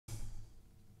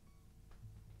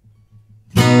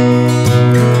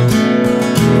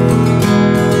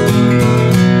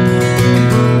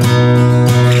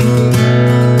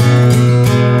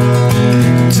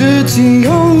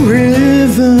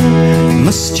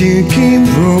you keep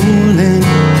rolling,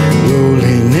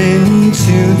 rolling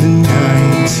into the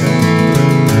night.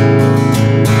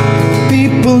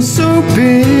 People so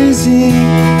busy,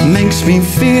 makes me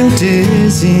feel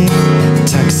dizzy.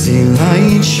 Taxi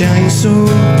lights shine so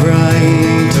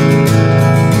bright,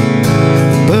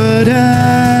 but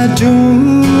I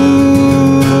don't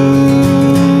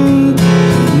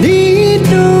need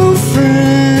no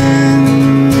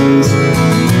friends.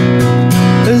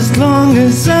 As long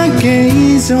as I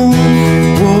gaze on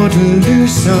Waterloo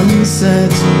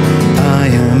sunset, I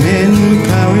am in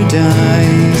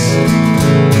paradise.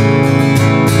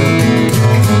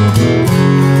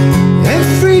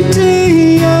 Every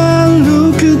day I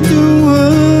look at the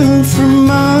world from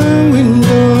my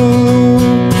window.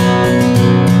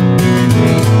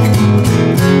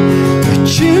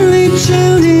 Chilly,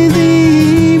 chilly the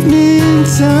evening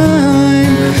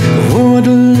time,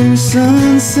 Waterloo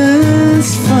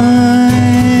sunset's fine.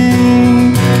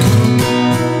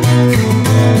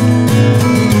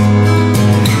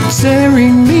 Terry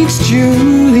meets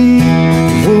Julie,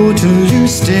 Waterloo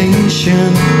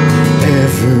station,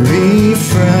 every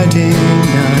Friday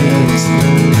night.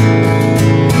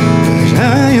 But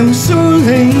I am so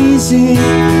lazy,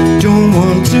 don't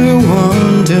want to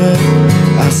wander,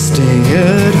 I stay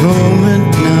at home at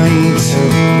night.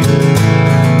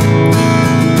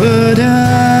 But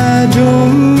I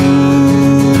don't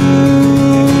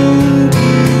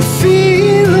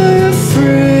feel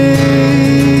afraid,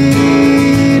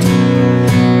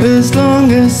 as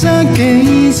long as I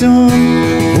gaze on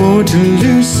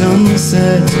Waterloo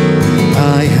sunset,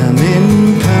 I am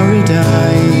in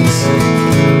paradise.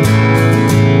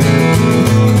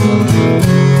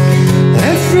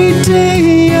 Every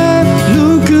day I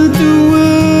look at the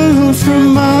world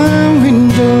from my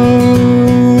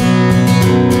window.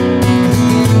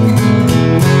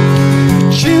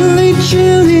 Chilly,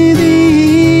 chilly the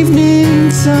evening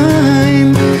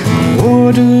time,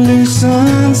 Waterloo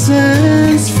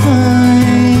sunset's fine.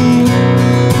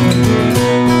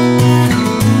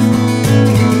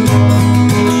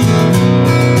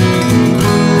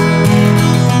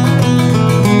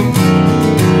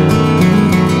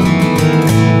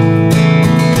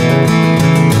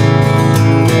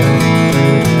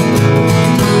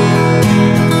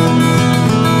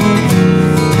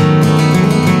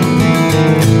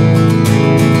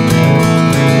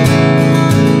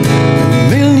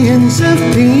 Of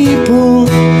people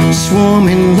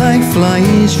swarming like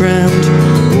flies round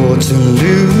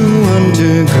Waterloo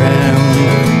underground.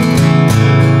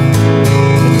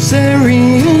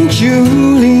 Terry and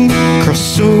Julie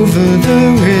cross over the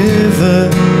river,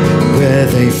 where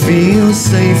they feel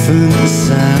safe and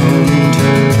sound.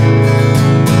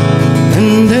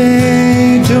 And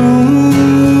they don't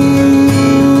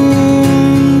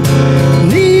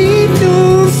need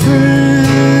no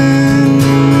friends,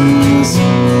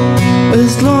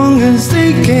 as long as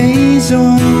they gaze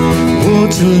on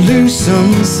Waterloo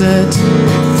sunset,